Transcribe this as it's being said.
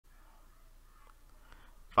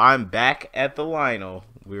I'm back at the Lionel,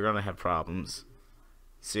 we're gonna have problems.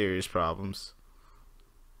 Serious problems.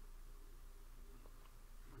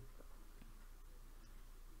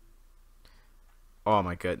 Oh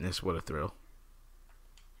my goodness, what a thrill.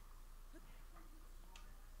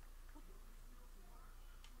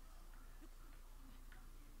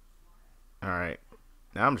 Alright.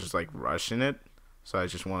 Now I'm just like rushing it. So I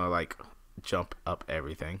just want to like jump up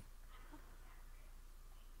everything.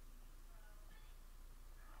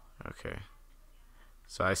 Okay.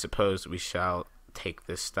 So I suppose we shall take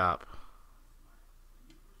this stop.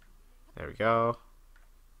 There we go.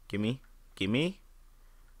 Gimme. Gimme.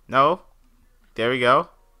 No. There we go.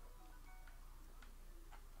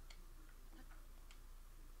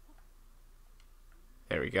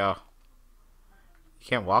 There we go. You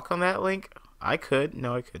can't walk on that, Link? I could.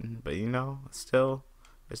 No, I couldn't. But you know, still,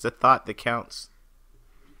 it's the thought that counts.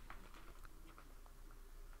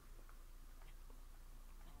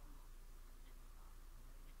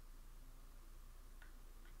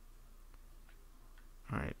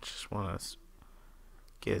 Alright, just want to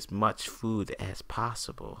get as much food as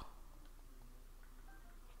possible.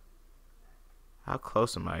 How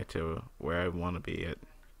close am I to where I want to be at?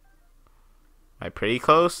 Am I pretty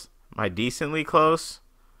close? Am I decently close?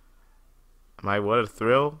 Am I what a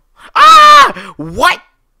thrill? Ah! What?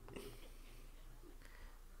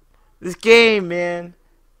 This game, man.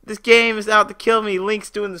 This game is out to kill me. Link's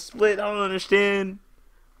doing the split. I don't understand.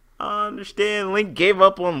 I don't understand. Link gave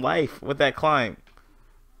up on life with that climb.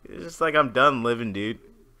 It's just like I'm done living, dude.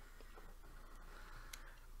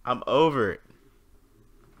 I'm over it.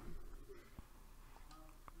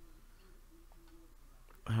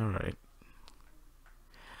 Alright.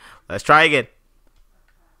 Let's try again.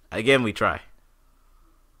 Again, we try.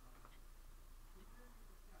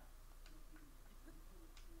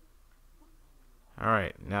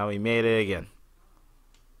 Alright, now we made it again.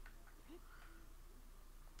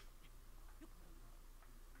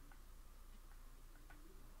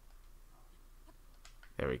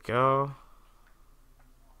 There we go.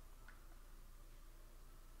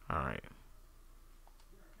 Alright.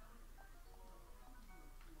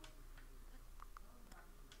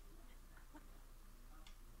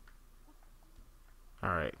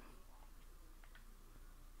 Alright.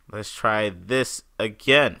 Let's try this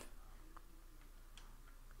again.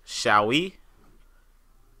 Shall we?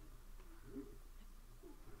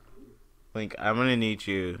 Link, I'm gonna need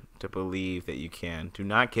you to believe that you can. Do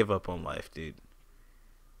not give up on life, dude.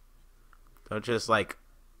 Don't just like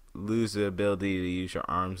lose the ability to use your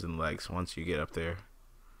arms and legs once you get up there.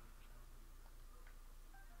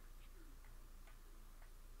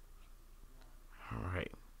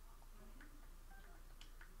 Alright.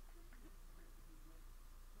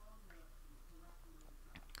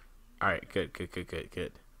 Alright, good, good, good, good,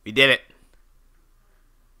 good. We did it!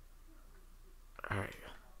 Alright.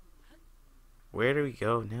 Where do we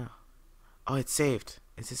go now? Oh, it's saved.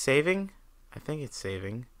 Is it saving? I think it's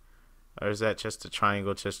saving. Or is that just a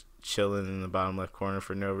triangle just chilling in the bottom left corner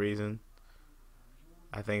for no reason?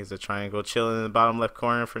 I think it's a triangle chilling in the bottom left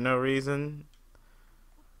corner for no reason.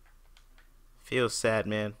 Feels sad,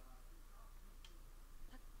 man.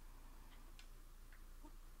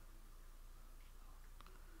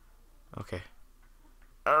 Okay.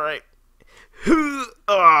 Alright.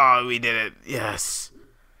 Oh, we did it. Yes.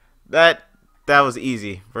 That was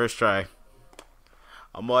easy. First try.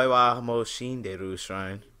 Amoy wa mo shinderu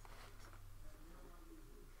shrine.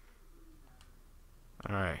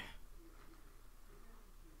 Alright.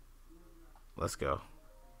 Let's go.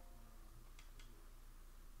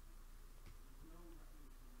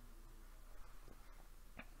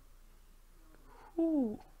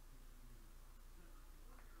 Whew.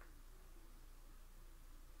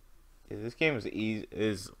 Yeah, this game was easy.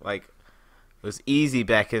 Was easy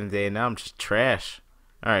back in the day. Now I'm just trash.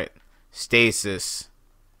 All right, stasis.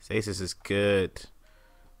 Stasis is good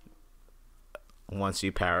once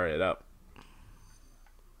you power it up.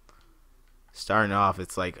 Starting off,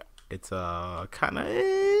 it's like it's kind of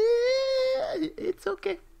it's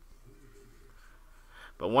okay.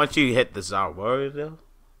 But once you hit the Zarworld,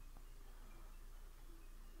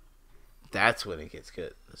 that's when it gets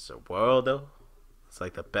good. The Zarworld, it's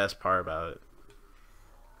like the best part about it.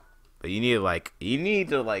 But you need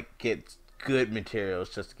to like get good materials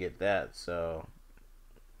just to get that. So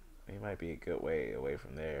it might be a good way away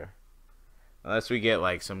from there, unless we get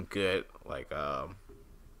like some good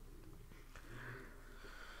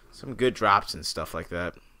some good drops and stuff like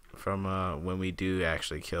that from when we do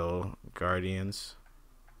actually kill guardians.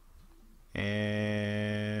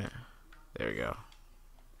 And there we go.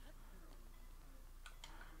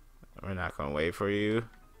 We're not gonna wait for you.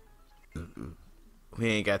 We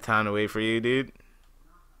ain't got time to wait for you, dude.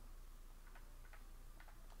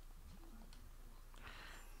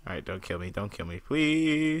 Alright, don't kill me. Don't kill me.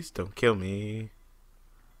 Please, don't kill me.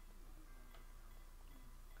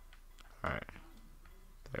 Alright.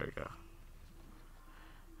 There we go.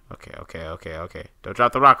 Okay, okay, okay, okay. Don't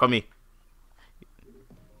drop the rock on me.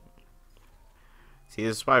 See,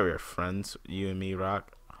 this is why we're friends. You and me,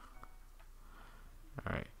 Rock.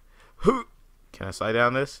 Alright. Can I slide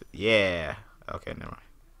down this? Yeah. Okay, never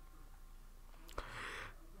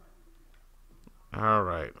mind.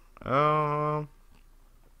 Alright. I'm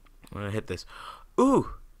gonna hit this.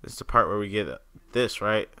 Ooh! This is the part where we get this,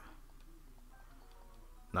 right?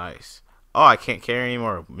 Nice. Oh, I can't carry any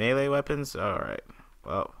more melee weapons? Alright.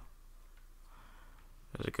 Well.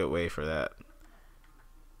 There's a good way for that.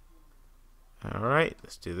 Alright,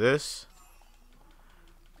 let's do this.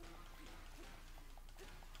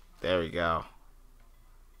 There we go.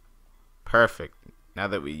 Perfect. Now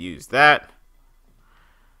that we use that,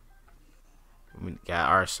 we got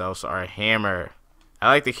ourselves our hammer. I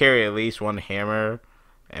like to carry at least one hammer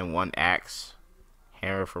and one axe.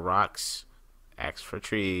 Hammer for rocks, axe for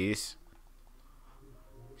trees.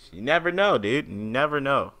 You never know, dude. You never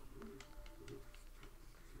know.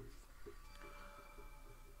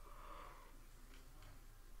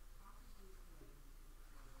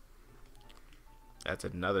 That's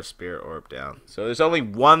another spirit orb down. So there's only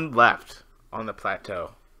one left on the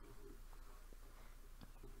plateau.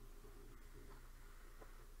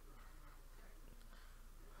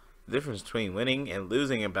 The difference between winning and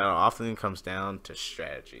losing a battle often comes down to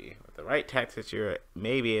strategy. With the right tactics, you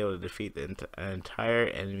may be able to defeat the entire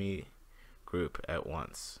enemy group at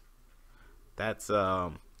once. That's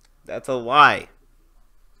a lie.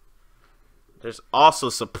 There's also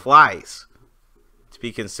supplies to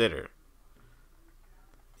be considered.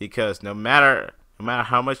 Because no matter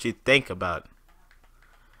how much you think about it,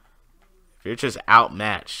 if you're just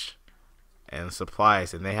outmatched and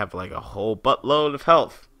supplies and they have like a whole buttload of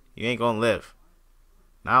health, you ain't gonna live.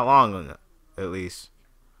 Not long, at least.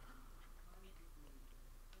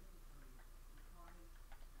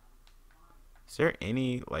 Is there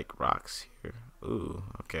any like rocks here? Ooh,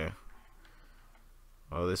 okay.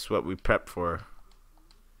 Well, this is what we prepped for.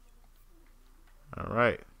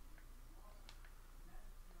 Alright.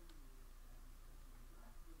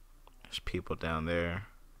 There's people down there.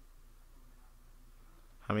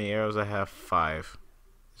 How many arrows I have? 5.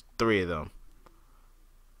 There's 3 of them.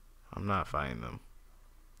 I'm not fighting them.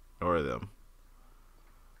 Or them.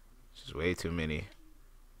 It's just way too many.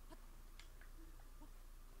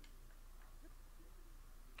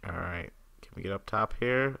 Alright. Can we get up top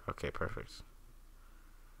here? Okay, perfect.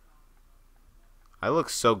 I look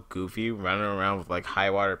so goofy running around with like high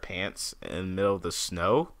water pants in the middle of the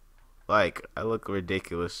snow. Like, I look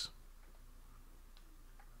ridiculous.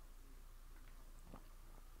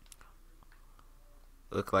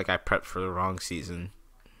 Look like I prepped for the wrong season.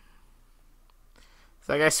 It's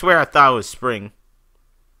like, I swear I thought it was spring.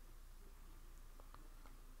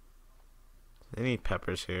 Any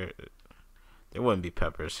peppers here? There wouldn't be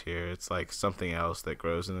peppers here. It's like something else that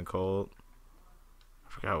grows in the cold. I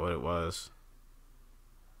forgot what it was.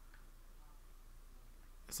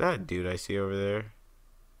 Is that a dude I see over there?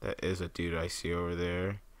 That is a dude I see over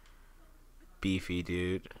there. Beefy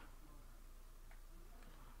dude.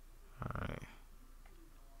 Alright.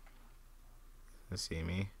 See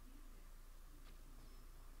me.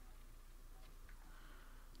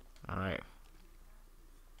 Alright.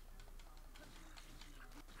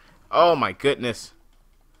 Oh my goodness.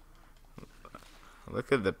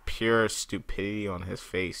 Look at the pure stupidity on his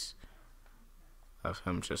face of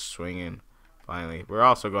him just swinging. Finally. We're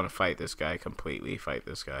also going to fight this guy completely. Fight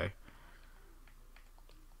this guy.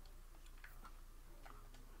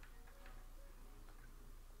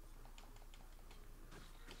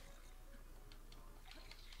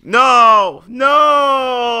 No!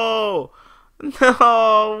 No!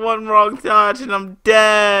 No! One wrong touch and I'm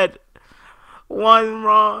dead! One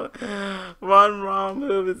wrong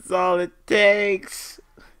move is all it takes.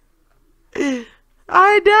 I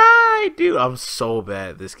died! Dude, I'm so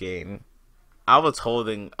bad at this game. I was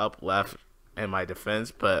holding up left in my defense,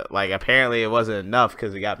 but like apparently it wasn't enough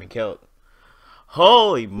because it got me killed.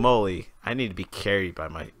 Holy moly. I need to be carried by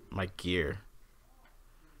my gear.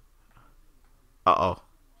 Uh-oh.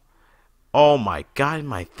 Oh my god,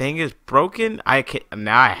 my thing is broken. I can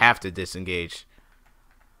now I have to disengage.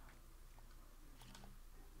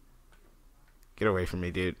 Get away from me,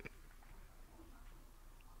 dude.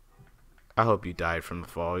 I hope you died from the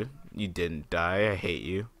fall. You didn't die. I hate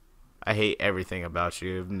you. I hate everything about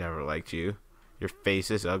you. I've never liked you. Your face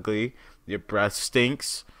is ugly. Your breath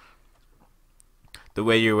stinks. The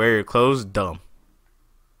way you wear your clothes, dumb.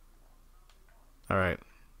 Alright.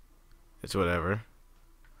 It's whatever.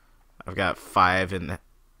 I've got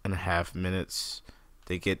 5.5 minutes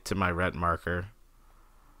to get to my red marker.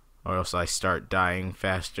 Or else I start dying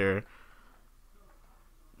faster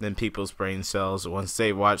than people's brain cells once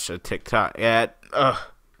they watch a TikTok ad. Ugh.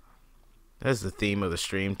 That's the theme of the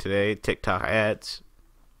stream today. TikTok ads.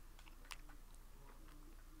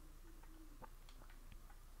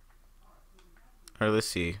 Alright, let's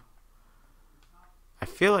see. I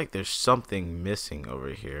feel like there's something missing over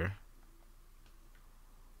here.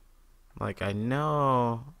 Like, I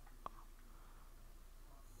know.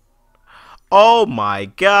 Oh my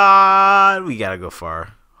god! We gotta go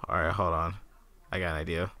far. Alright, hold on. I got an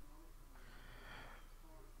idea.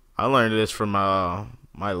 I learned this from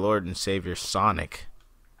my Lord and Savior Sonic.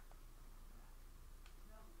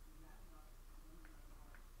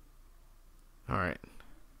 Alright.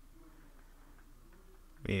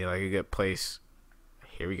 We need like a good place.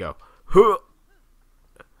 Here we go. Uh-oh.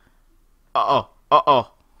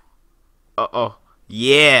 Uh-oh. Uh-oh.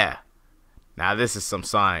 Yeah. Now this is some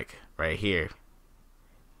Sonic right here.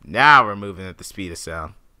 Now we're moving at the speed of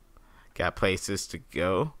sound. Got places to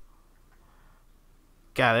go.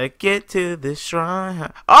 Gotta get to the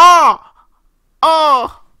shrine. Oh!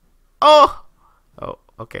 Oh! Oh! Oh,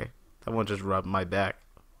 okay. Someone just rubbed my back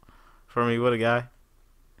for me. What a guy.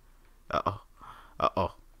 Uh-oh.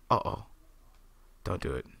 Uh-oh. Uh-oh. Don't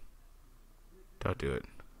do it. Don't do it.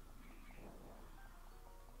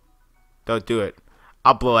 Don't do it.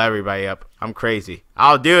 I'll blow everybody up. I'm crazy.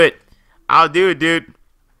 I'll do it. I'll do it, dude.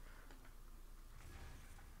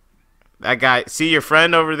 That guy. See your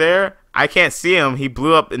friend over there? I can't see him. He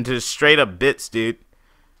blew up into straight up bits, dude.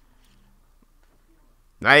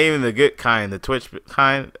 Not even the good kind. The Twitch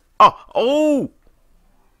kind. Oh. Oh.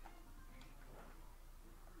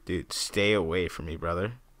 Dude, stay away from me,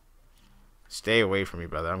 brother. Stay away from me,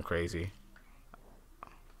 brother. I'm crazy.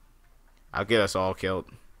 I'll get us all killed.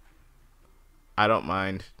 I don't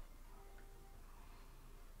mind.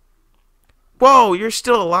 Whoa, you're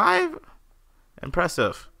still alive?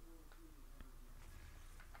 Impressive.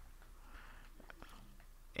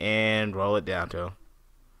 And roll it down to him.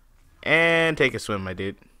 And take a swim, my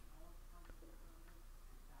dude.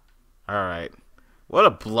 Alright. What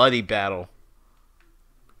a bloody battle.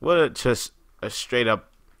 What a just a straight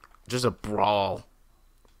up, just a brawl.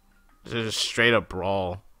 Just a straight up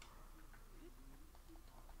brawl.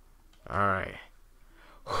 Alright.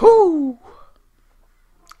 Whoo!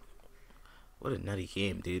 What a nutty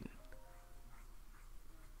game, dude.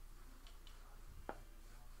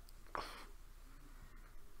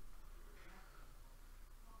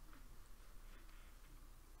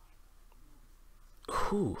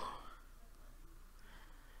 Whew.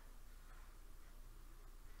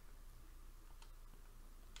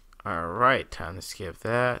 Alright, time to skip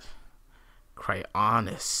that.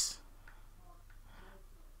 Cryonis.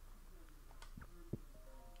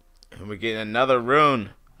 And we're getting another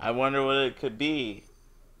rune. I wonder what it could be.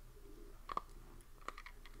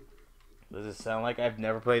 Does it sound like I've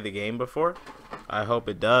never played the game before? I hope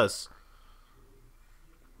it does.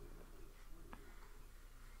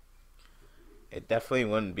 It definitely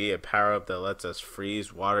wouldn't be a power-up that lets us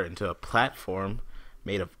freeze water into a platform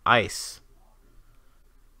made of ice.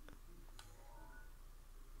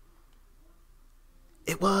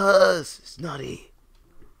 It was! It's nutty.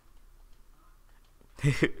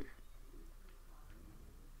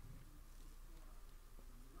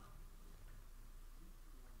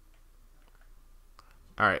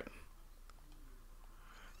 Alright.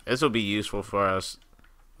 This will be useful for us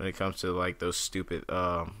when it comes to like those stupid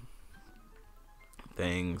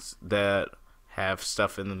things that have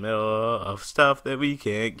stuff in the middle of stuff that we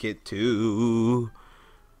can't get to.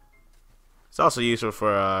 It's also useful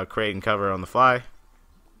for creating cover on the fly.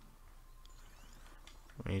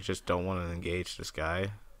 When you just don't want to engage this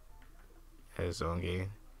guy at his own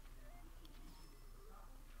game.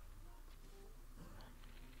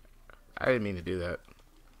 I didn't mean to do that.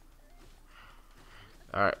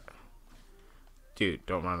 Alright. Dude,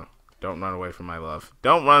 don't run away from my love.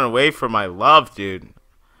 Don't run away from my love, dude.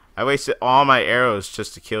 I wasted all my arrows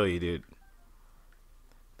just to kill you, dude.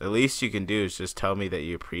 The least you can do is just tell me that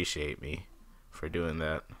you appreciate me for doing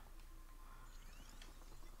that.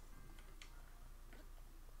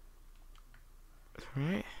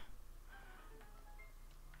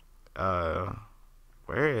 Alright.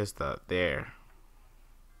 Where is the there?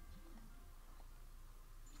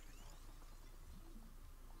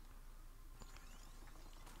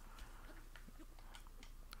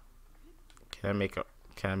 Can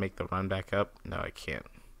I make the run back up? No, I can't.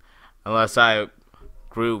 Unless I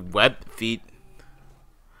grew web feet.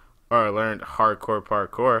 or learned hardcore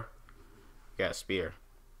parkour, got a spear.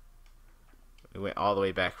 We went all the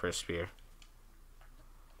way back for a spear.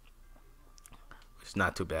 It's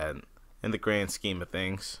not too bad in the grand scheme of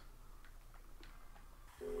things.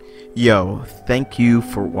 Yo, thank you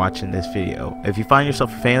for watching this video. If you find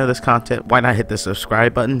yourself a fan of this content, why not hit the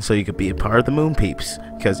subscribe button so you could be a part of the Moon Peeps?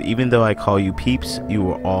 Because even though I call you peeps, you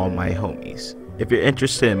are all my homies. If you're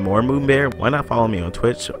interested in more MoonBear, why not follow me on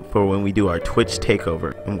Twitch for when we do our Twitch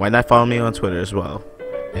takeover? And why not follow me on Twitter as well?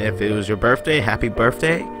 And if it was your birthday, happy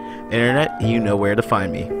birthday. Internet, you know where to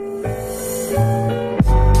find me.